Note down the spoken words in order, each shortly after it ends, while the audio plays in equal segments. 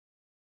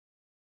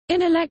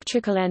In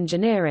electrical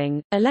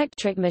engineering,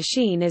 electric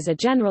machine is a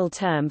general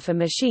term for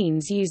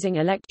machines using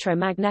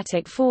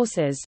electromagnetic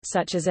forces,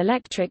 such as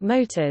electric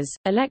motors,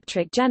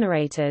 electric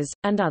generators,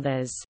 and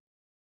others.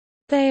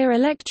 They are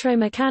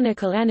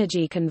electromechanical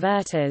energy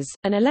converters.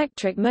 An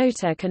electric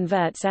motor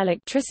converts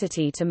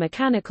electricity to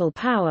mechanical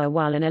power,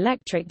 while an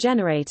electric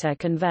generator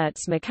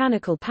converts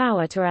mechanical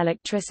power to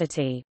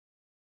electricity.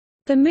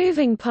 The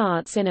moving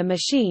parts in a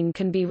machine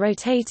can be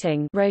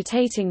rotating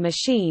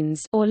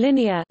machines or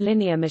linear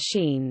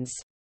machines.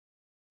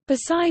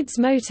 Besides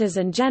motors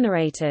and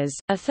generators,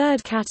 a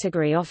third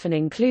category often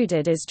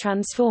included is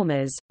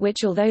transformers,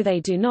 which although they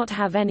do not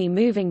have any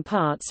moving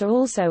parts are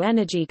also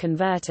energy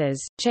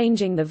converters,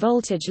 changing the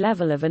voltage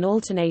level of an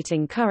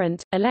alternating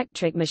current.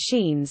 Electric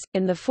machines,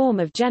 in the form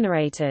of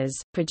generators,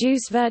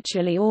 produce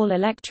virtually all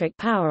electric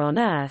power on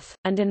Earth,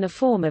 and in the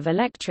form of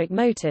electric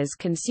motors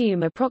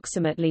consume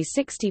approximately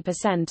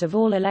 60% of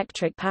all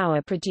electric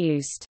power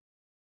produced.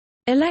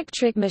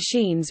 Electric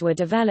machines were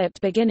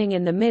developed beginning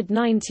in the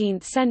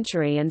mid-19th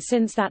century and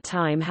since that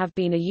time have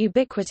been a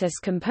ubiquitous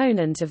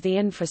component of the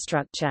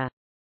infrastructure.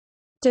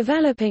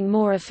 Developing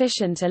more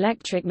efficient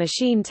electric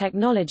machine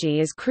technology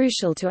is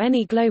crucial to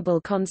any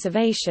global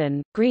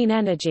conservation, green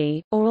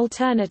energy, or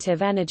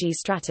alternative energy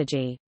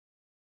strategy.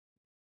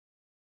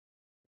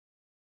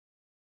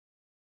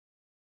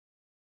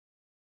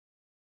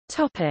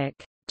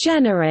 Topic: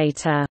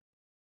 Generator.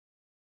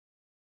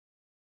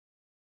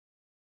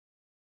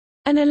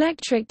 An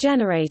electric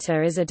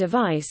generator is a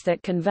device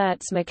that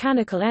converts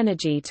mechanical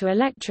energy to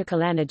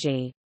electrical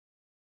energy.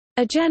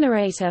 A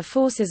generator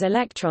forces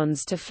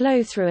electrons to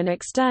flow through an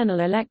external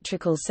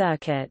electrical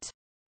circuit.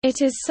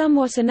 It is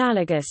somewhat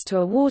analogous to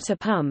a water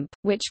pump,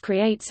 which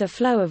creates a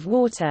flow of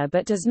water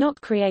but does not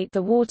create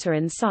the water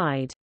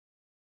inside.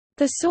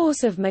 The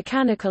source of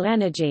mechanical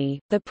energy,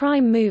 the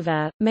prime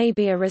mover, may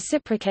be a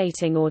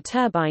reciprocating or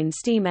turbine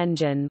steam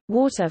engine,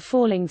 water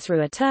falling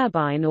through a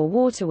turbine or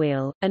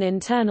waterwheel, an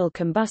internal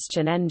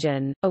combustion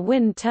engine, a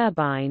wind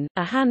turbine,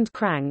 a hand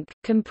crank,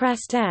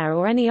 compressed air,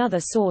 or any other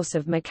source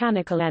of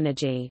mechanical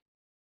energy.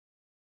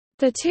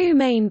 The two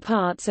main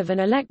parts of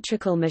an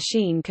electrical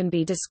machine can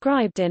be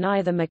described in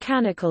either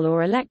mechanical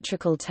or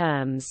electrical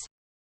terms.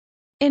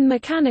 In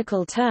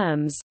mechanical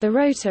terms, the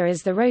rotor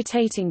is the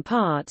rotating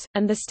part,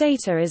 and the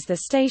stator is the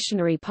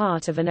stationary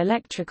part of an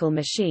electrical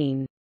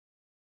machine.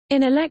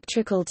 In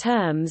electrical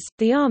terms,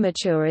 the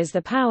armature is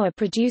the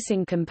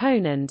power-producing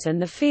component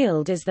and the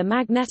field is the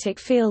magnetic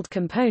field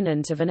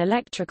component of an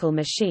electrical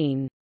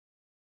machine.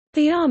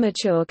 The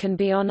armature can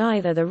be on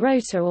either the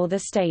rotor or the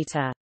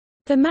stator.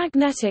 The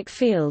magnetic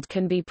field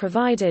can be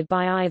provided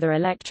by either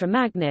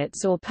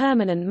electromagnets or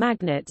permanent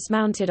magnets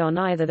mounted on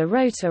either the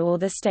rotor or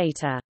the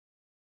stator.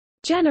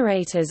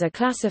 Generators are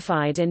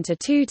classified into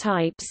two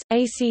types,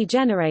 AC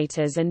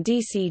generators and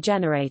DC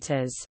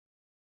generators.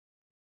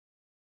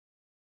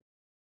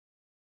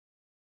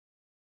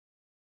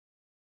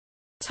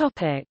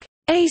 Topic: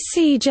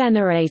 AC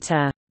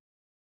generator.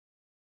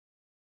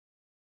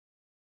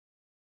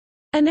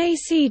 An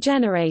AC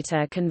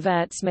generator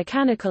converts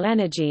mechanical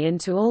energy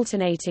into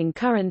alternating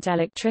current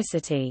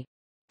electricity.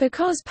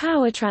 Because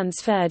power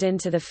transferred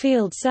into the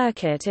field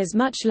circuit is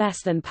much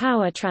less than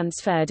power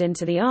transferred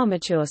into the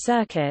armature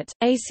circuit,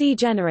 AC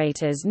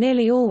generators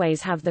nearly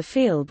always have the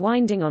field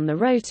winding on the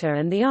rotor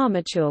and the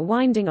armature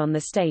winding on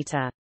the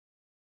stator.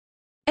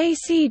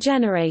 AC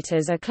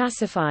generators are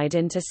classified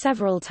into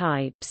several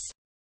types.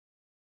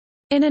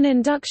 In an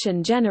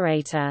induction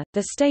generator,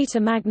 the stator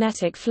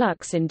magnetic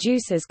flux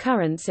induces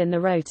currents in the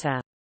rotor.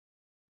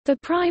 The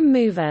prime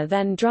mover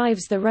then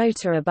drives the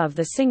rotor above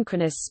the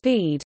synchronous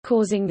speed,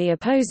 causing the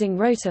opposing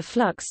rotor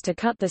flux to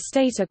cut the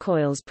stator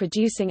coils,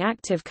 producing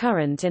active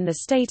current in the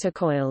stator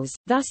coils,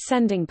 thus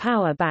sending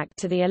power back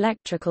to the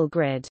electrical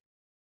grid.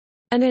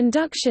 An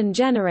induction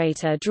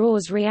generator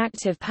draws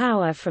reactive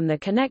power from the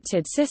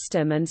connected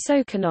system and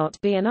so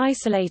cannot be an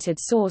isolated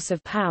source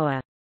of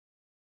power.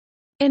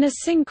 In a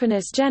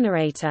synchronous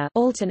generator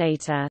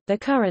alternator, the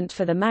current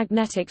for the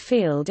magnetic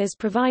field is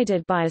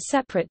provided by a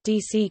separate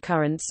DC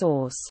current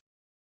source.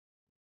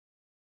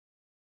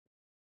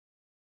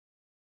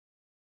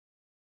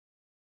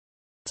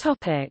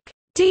 Topic: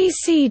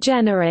 DC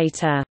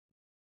generator.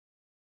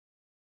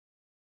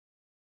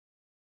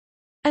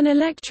 An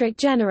electric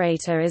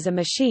generator is a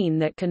machine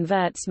that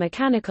converts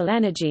mechanical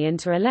energy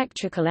into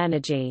electrical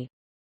energy.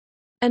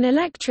 An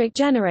electric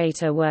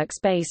generator works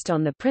based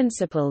on the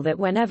principle that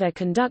whenever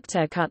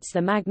conductor cuts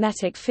the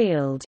magnetic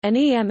field, an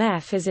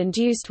EMF is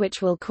induced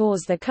which will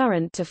cause the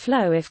current to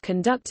flow if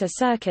conductor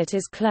circuit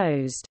is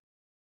closed.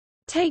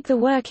 Take the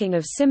working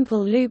of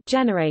simple loop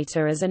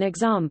generator as an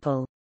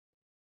example.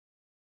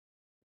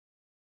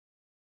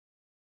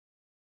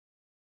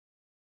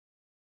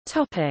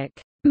 Topic: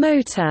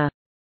 Motor.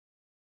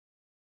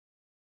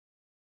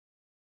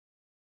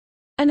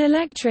 An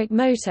electric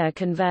motor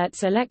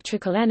converts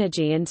electrical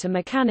energy into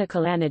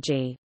mechanical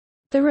energy.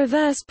 The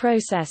reverse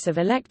process of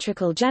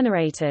electrical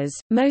generators,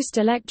 most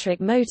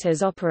electric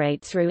motors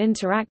operate through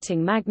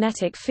interacting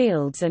magnetic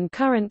fields and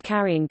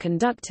current-carrying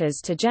conductors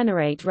to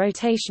generate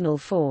rotational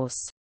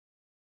force.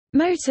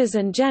 Motors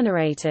and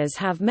generators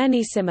have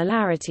many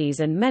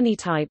similarities, and many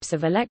types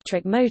of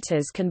electric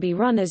motors can be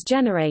run as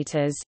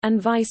generators,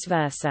 and vice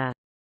versa.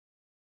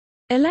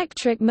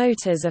 Electric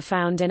motors are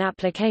found in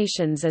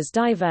applications as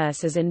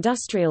diverse as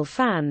industrial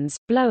fans,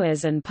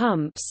 blowers and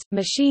pumps,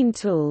 machine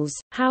tools,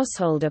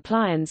 household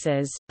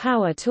appliances,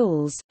 power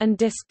tools, and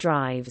disk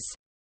drives.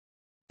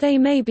 They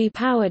may be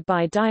powered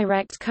by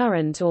direct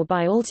current or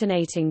by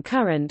alternating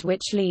current,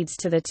 which leads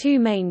to the two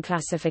main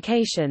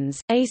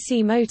classifications,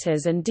 AC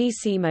motors and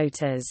DC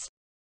motors.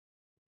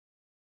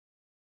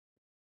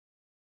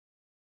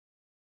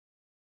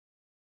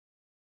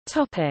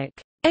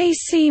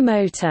 AC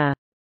motor.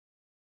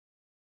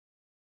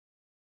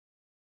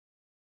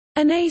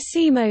 An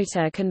AC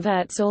motor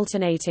converts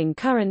alternating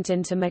current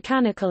into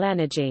mechanical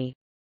energy.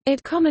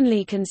 It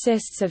commonly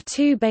consists of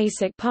two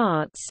basic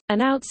parts,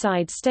 an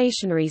outside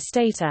stationary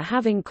stator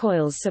having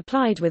coils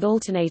supplied with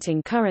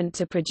alternating current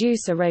to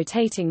produce a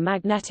rotating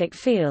magnetic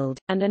field,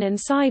 and an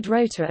inside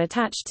rotor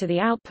attached to the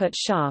output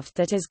shaft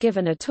that is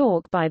given a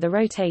torque by the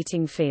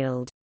rotating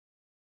field.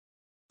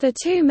 The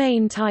two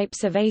main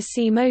types of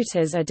AC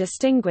motors are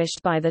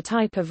distinguished by the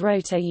type of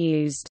rotor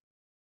used.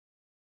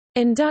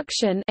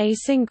 Induction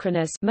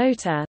asynchronous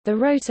motor, the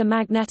rotor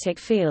magnetic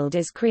field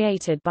is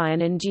created by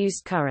an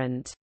induced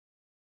current.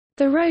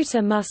 The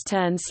rotor must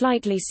turn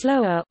slightly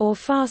slower or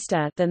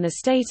faster than the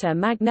stator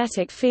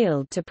magnetic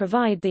field to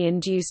provide the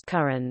induced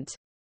current.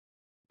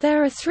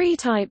 There are three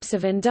types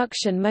of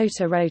induction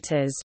motor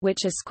rotors,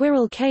 which are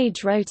squirrel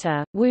cage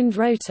rotor, wound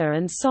rotor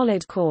and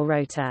solid core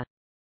rotor.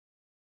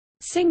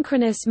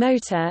 Synchronous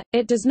motor,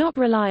 it does not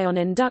rely on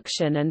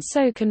induction and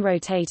so can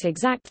rotate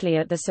exactly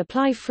at the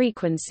supply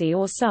frequency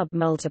or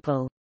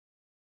sub-multiple.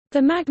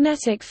 The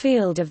magnetic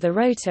field of the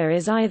rotor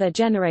is either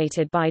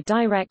generated by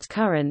direct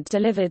current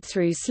delivered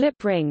through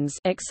slip rings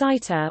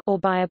exciter or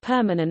by a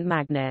permanent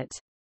magnet.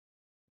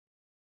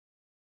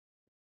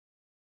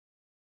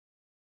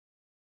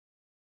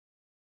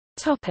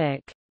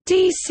 Topic: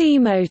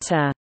 DC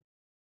motor.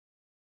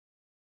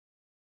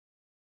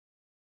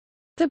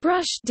 The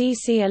brushed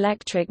DC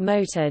electric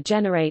motor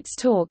generates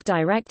torque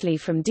directly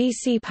from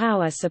DC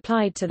power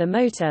supplied to the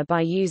motor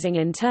by using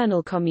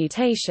internal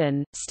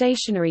commutation,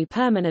 stationary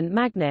permanent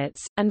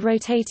magnets, and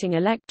rotating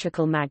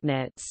electrical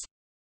magnets.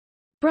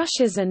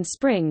 Brushes and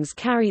springs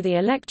carry the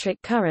electric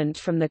current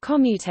from the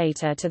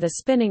commutator to the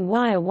spinning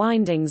wire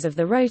windings of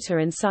the rotor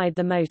inside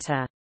the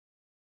motor.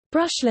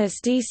 Brushless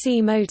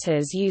DC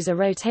motors use a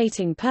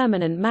rotating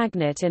permanent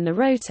magnet in the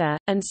rotor,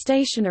 and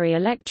stationary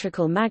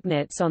electrical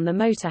magnets on the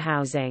motor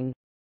housing.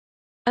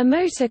 A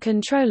motor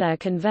controller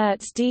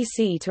converts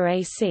DC to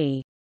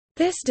AC.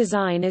 This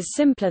design is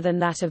simpler than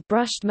that of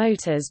brushed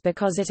motors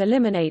because it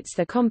eliminates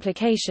the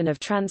complication of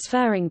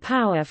transferring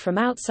power from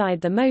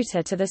outside the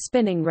motor to the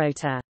spinning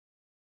rotor.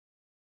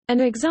 An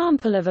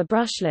example of a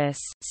brushless,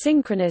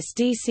 synchronous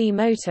DC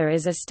motor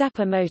is a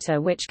stepper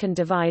motor, which can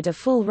divide a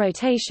full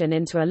rotation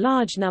into a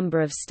large number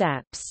of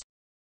steps.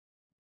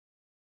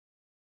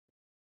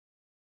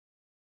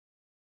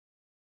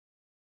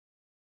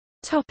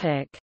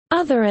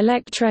 Other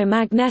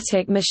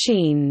electromagnetic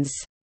machines.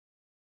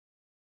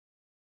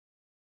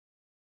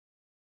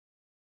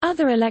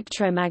 Other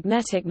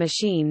electromagnetic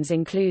machines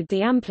include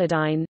the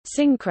amplidyne,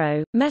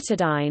 synchro,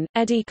 metadyne,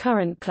 eddy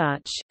current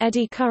clutch,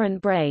 eddy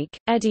current brake,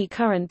 eddy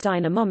current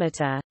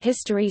dynamometer,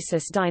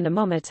 hysteresis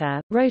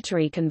dynamometer,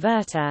 rotary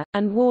converter,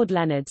 and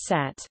Ward-Leonard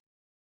set.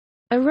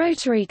 A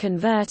rotary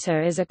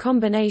converter is a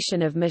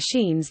combination of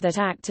machines that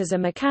act as a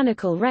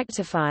mechanical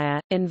rectifier,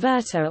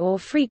 inverter or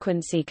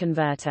frequency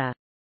converter.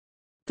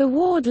 The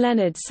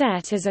Ward-Leonard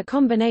set is a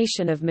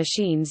combination of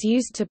machines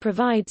used to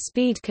provide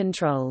speed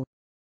control.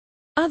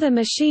 Other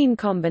machine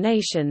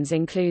combinations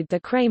include the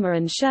Kramer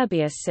and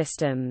Scherbius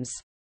systems.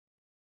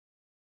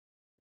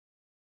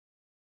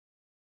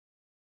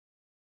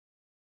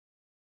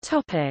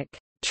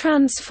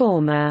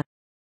 Transformer.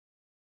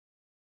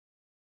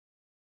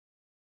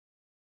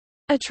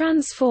 A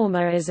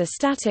transformer is a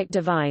static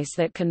device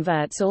that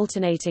converts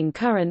alternating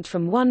current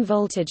from one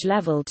voltage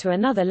level to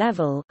another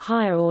level,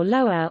 higher or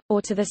lower,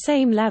 or to the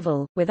same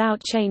level,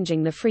 without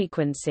changing the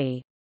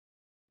frequency.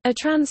 A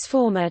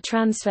transformer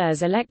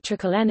transfers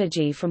electrical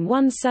energy from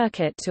one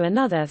circuit to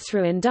another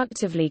through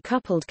inductively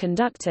coupled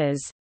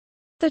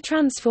conductors—the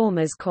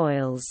transformer's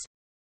coils.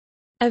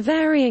 A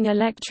varying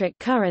electric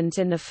current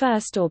in the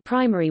first or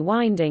primary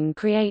winding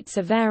creates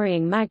a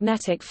varying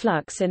magnetic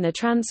flux in the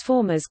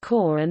transformer's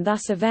core and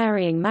thus a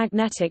varying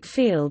magnetic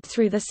field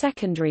through the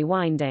secondary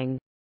winding.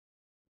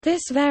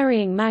 This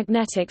varying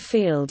magnetic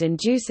field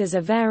induces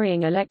a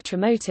varying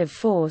electromotive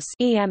force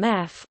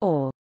 (EMF)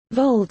 or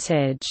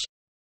voltage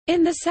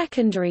in the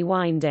secondary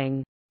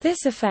winding.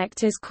 This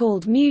effect is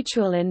called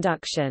mutual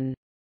induction.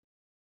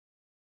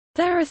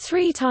 There are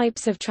three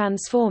types of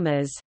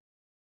transformers: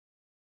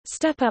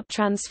 step-up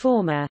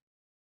transformer,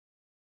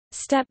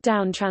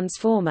 step-down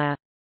transformer,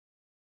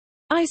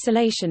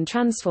 isolation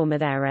transformer.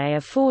 There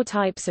are four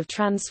types of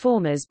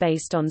transformers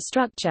based on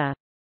structure: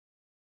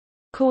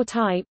 core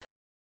type,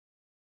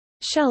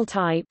 shell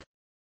type,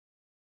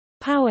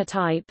 power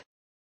type,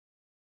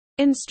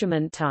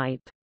 instrument type.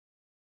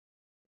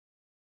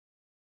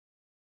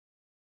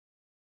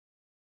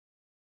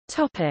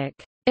 Topic: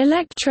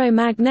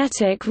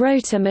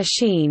 Electromagnetic-rotor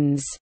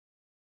machines.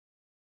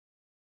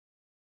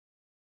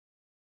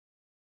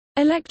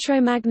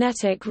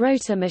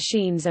 Electromagnetic-rotor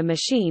machines are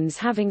machines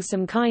having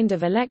some kind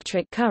of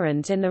electric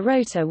current in the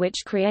rotor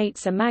which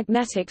creates a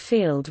magnetic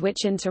field which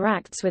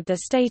interacts with the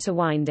stator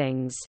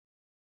windings.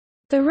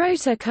 The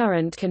rotor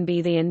current can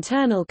be the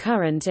internal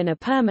current in a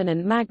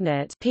permanent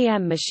magnet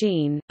 (PM)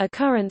 machine, a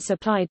current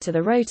supplied to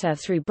the rotor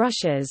through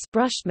brushes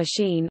brushed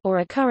machine, or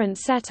a current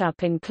set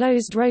up in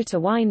closed rotor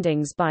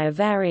windings by a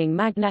varying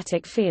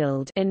magnetic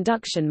field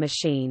induction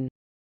machine.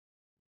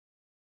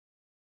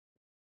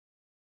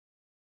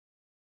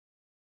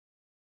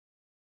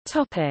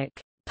 Topic: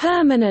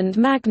 Permanent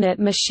magnet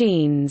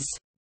machines.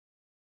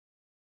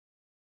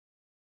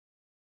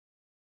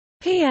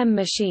 PM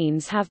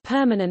machines have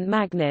permanent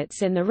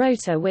magnets in the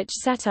rotor which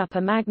set up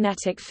a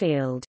magnetic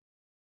field.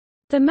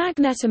 The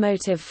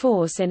magnetomotive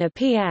force in a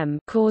PM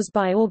caused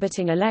by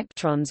orbiting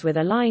electrons with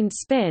aligned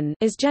spin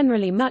is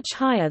generally much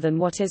higher than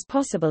what is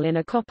possible in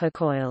a copper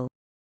coil.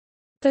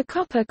 The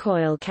copper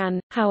coil can,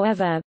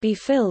 however, be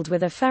filled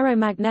with a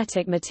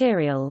ferromagnetic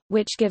material,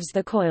 which gives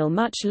the coil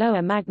much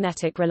lower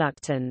magnetic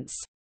reluctance.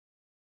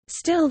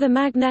 Still, the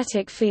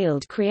magnetic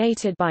field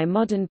created by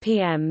modern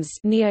PMs,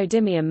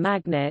 neodymium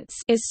magnets,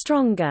 is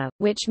stronger,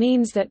 which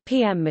means that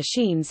PM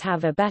machines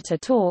have a better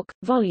torque,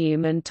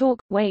 volume and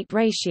torque-weight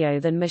ratio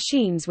than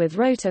machines with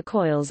rotor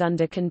coils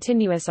under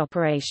continuous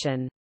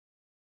operation.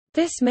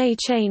 This may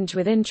change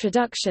with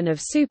introduction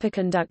of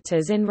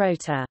superconductors in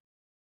rotor.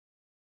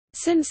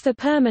 Since the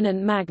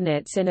permanent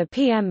magnets in a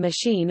PM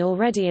machine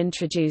already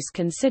introduce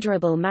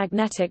considerable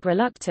magnetic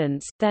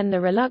reluctance, then the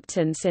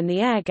reluctance in the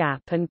air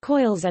gap and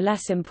coils are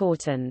less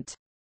important.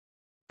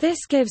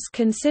 This gives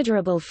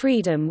considerable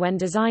freedom when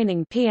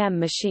designing PM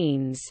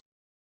machines.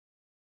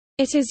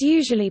 It is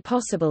usually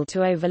possible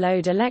to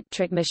overload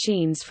electric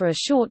machines for a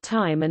short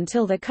time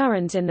until the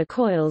current in the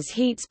coils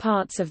heats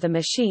parts of the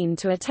machine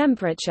to a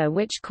temperature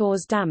which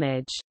cause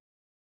damage.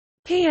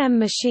 PM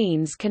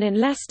machines can in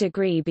less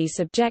degree be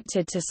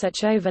subjected to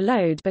such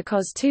overload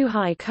because too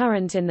high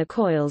current in the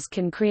coils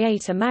can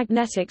create a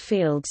magnetic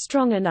field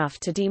strong enough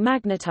to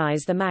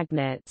demagnetize the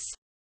magnets.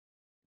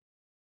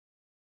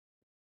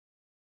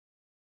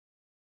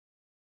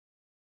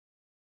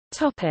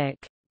 Topic: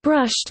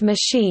 Brushed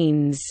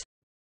machines.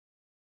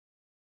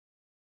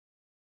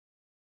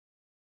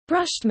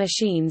 Brushed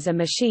machines are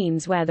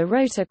machines where the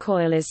rotor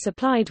coil is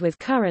supplied with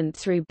current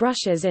through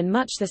brushes in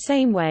much the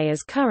same way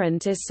as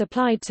current is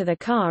supplied to the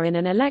car in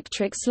an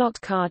electric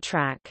slot car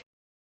track.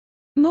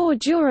 More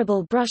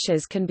durable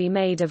brushes can be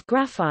made of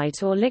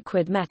graphite or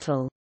liquid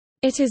metal.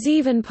 It is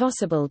even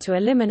possible to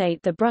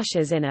eliminate the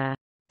brushes in a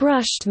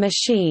brushed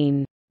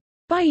machine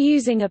by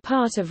using a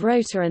part of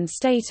rotor and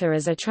stator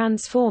as a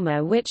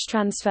transformer which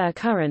transfer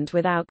current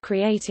without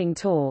creating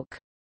torque.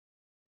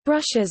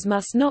 Brushes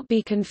must not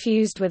be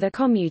confused with a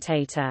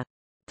commutator.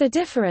 The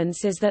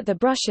difference is that the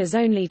brushes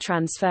only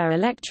transfer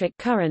electric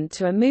current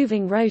to a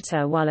moving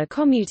rotor while a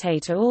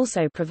commutator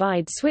also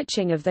provides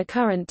switching of the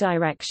current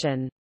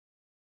direction.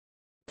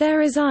 There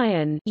is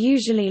iron,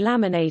 usually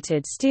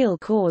laminated steel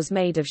cores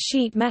made of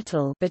sheet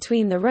metal,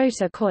 between the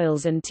rotor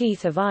coils and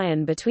teeth of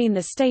iron between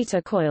the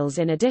stator coils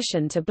in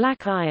addition to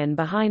black iron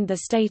behind the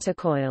stator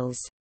coils.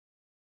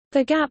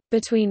 The gap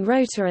between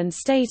rotor and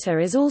stator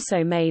is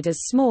also made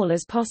as small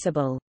as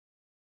possible.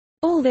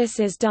 All this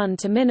is done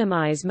to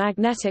minimize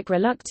magnetic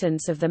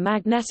reluctance of the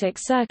magnetic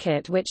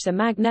circuit which the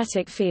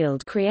magnetic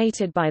field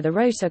created by the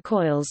rotor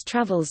coils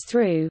travels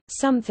through,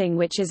 something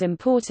which is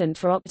important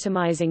for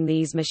optimizing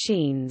these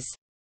machines.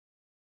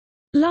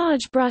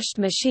 Large brushed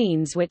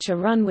machines which are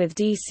run with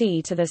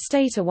DC to the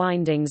stator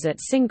windings at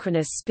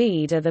synchronous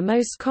speed are the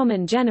most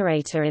common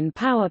generator in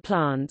power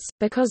plants,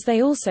 because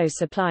they also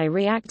supply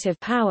reactive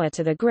power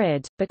to the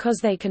grid, because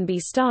they can be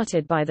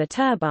started by the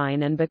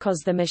turbine and because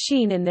the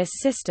machine in this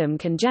system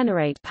can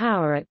generate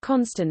power at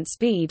constant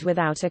speed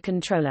without a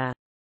controller.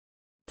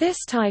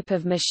 This type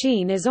of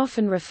machine is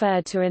often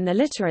referred to in the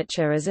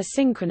literature as a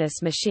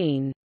synchronous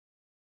machine.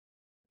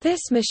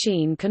 This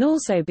machine can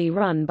also be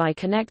run by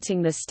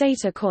connecting the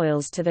stator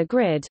coils to the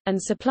grid, and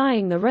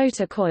supplying the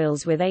rotor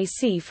coils with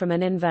AC from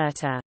an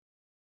inverter.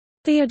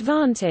 The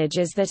advantage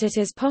is that it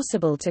is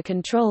possible to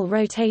control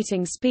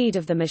rotating speed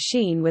of the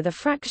machine with a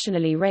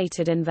fractionally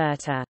rated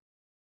inverter.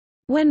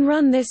 When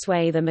run this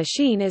way, the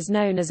machine is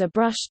known as a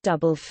brushed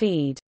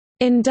double-feed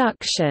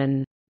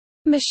induction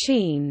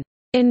machine.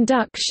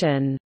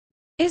 Induction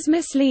is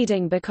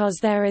misleading because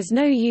there is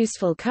no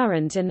useful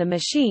current in the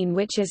machine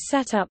which is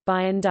set up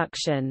by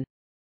induction.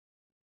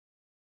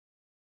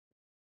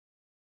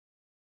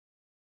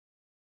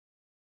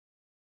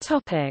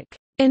 Topic: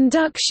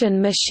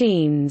 Induction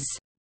machines.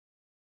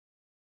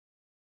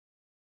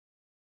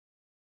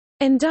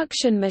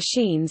 Induction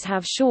machines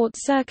have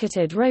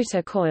short-circuited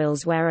rotor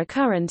coils where a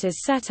current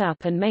is set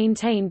up and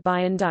maintained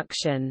by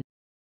induction.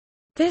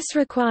 This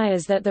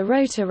requires that the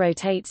rotor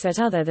rotates at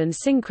other than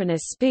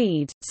synchronous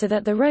speed, so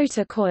that the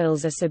rotor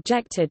coils are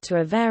subjected to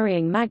a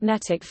varying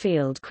magnetic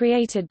field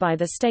created by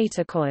the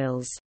stator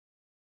coils.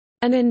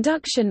 An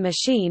induction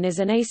machine is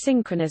an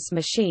asynchronous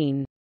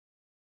machine.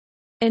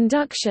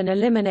 Induction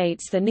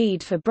eliminates the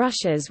need for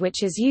brushes,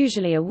 which is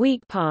usually a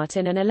weak part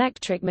in an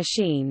electric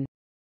machine.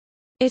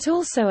 It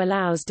also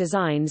allows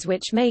designs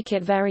which make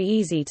it very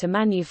easy to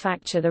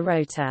manufacture the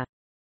rotor.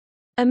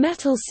 A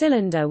metal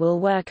cylinder will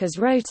work as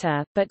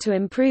rotor, but to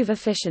improve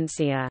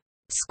efficiency a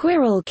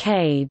squirrel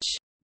cage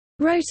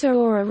rotor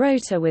or a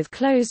rotor with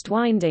closed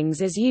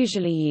windings is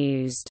usually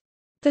used.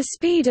 The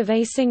speed of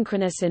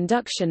asynchronous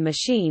induction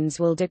machines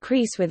will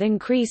decrease with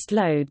increased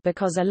load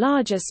because a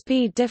larger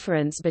speed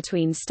difference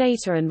between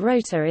stator and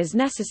rotor is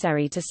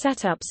necessary to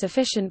set up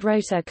sufficient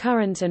rotor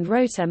current and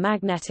rotor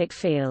magnetic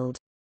field.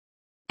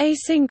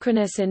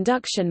 Asynchronous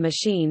induction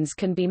machines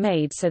can be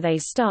made so they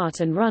start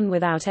and run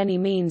without any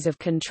means of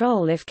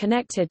control if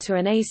connected to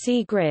an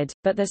AC grid,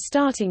 but the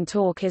starting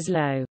torque is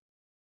low.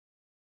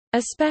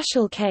 A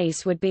special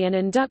case would be an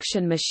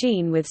induction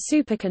machine with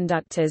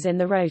superconductors in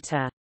the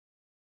rotor.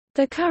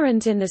 The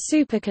current in the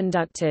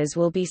superconductors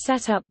will be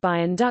set up by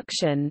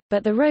induction,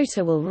 but the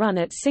rotor will run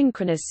at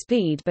synchronous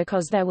speed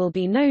because there will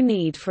be no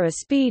need for a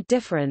speed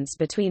difference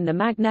between the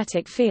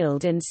magnetic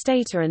field in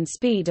stator and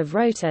speed of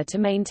rotor to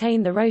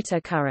maintain the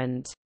rotor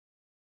current.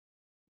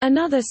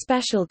 Another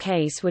special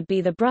case would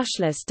be the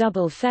brushless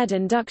double-fed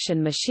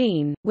induction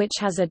machine, which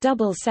has a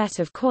double set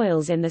of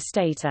coils in the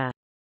stator.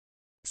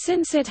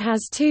 Since it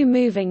has two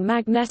moving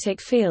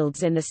magnetic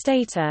fields in the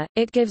stator,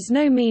 it gives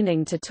no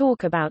meaning to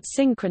talk about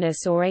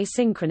synchronous or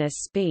asynchronous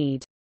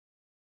speed.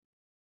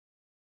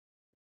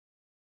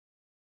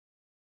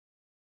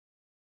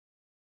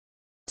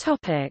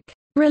 Topic: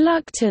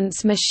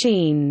 Reluctance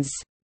machines.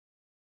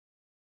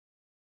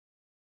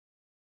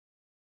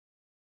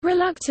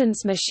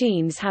 Reluctance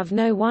machines have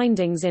no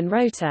windings in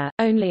rotor,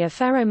 only a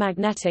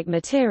ferromagnetic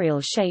material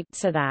shaped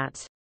so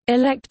that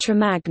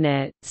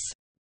electromagnets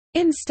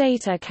in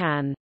stator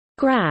can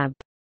grab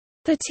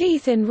the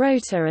teeth in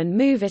rotor and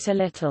move it a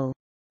little.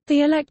 The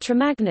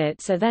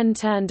electromagnets are then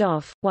turned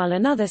off, while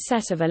another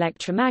set of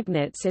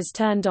electromagnets is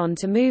turned on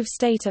to move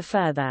stator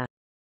further.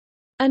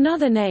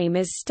 Another name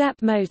is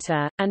step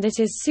motor, and it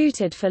is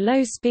suited for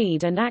low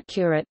speed and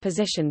accurate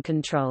position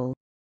control.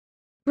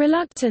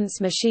 Reluctance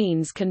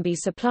machines can be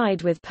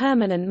supplied with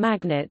permanent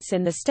magnets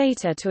in the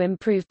stator to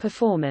improve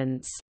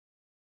performance.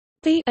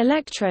 The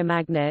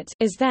electromagnet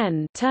is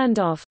then turned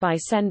off by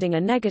sending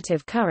a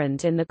negative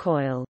current in the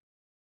coil.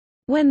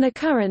 When the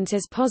current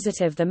is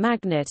positive, the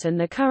magnet and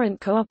the current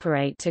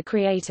cooperate to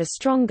create a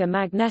stronger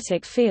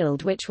magnetic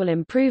field which will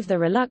improve the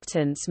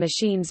reluctance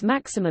machine's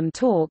maximum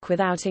torque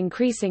without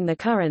increasing the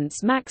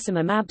current's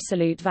maximum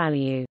absolute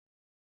value.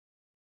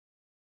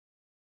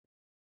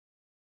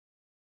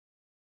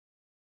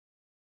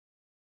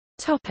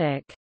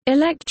 Topic: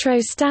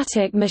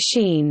 Electrostatic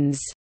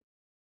machines.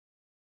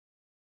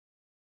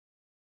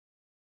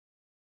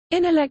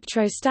 In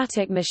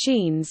electrostatic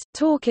machines,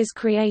 torque is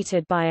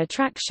created by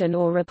attraction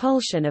or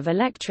repulsion of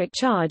electric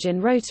charge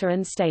in rotor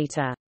and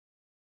stator.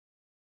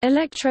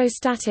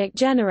 Electrostatic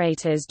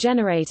generators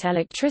generate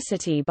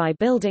electricity by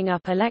building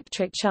up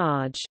electric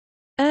charge.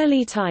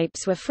 Early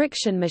types were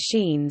friction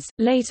machines,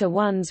 later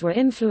ones were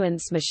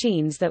influence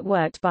machines that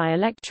worked by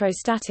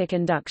electrostatic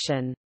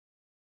induction.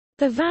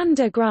 The Van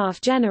de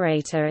Graaff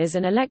generator is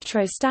an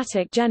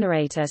electrostatic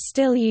generator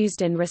still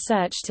used in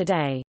research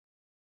today.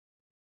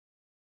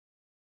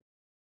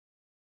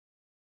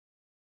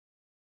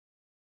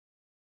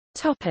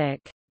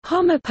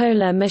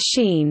 Homopolar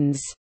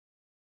machines.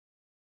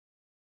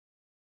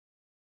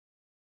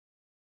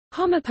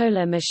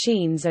 Homopolar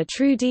machines are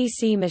true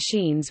DC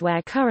machines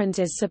where current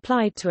is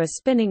supplied to a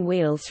spinning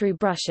wheel through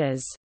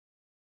brushes.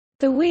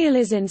 The wheel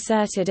is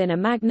inserted in a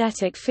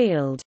magnetic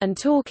field, and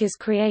torque is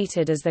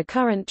created as the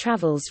current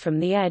travels from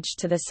the edge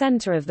to the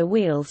center of the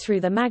wheel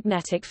through the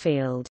magnetic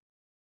field.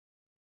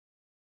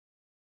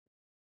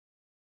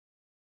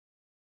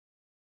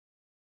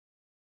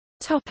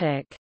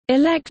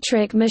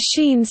 Electric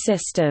machine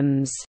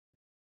systems.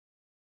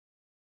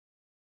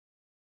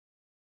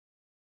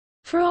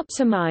 For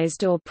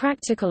optimized or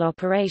practical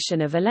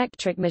operation of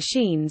electric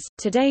machines,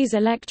 today's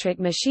electric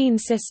machine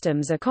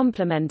systems are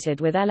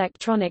complemented with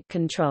electronic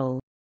control.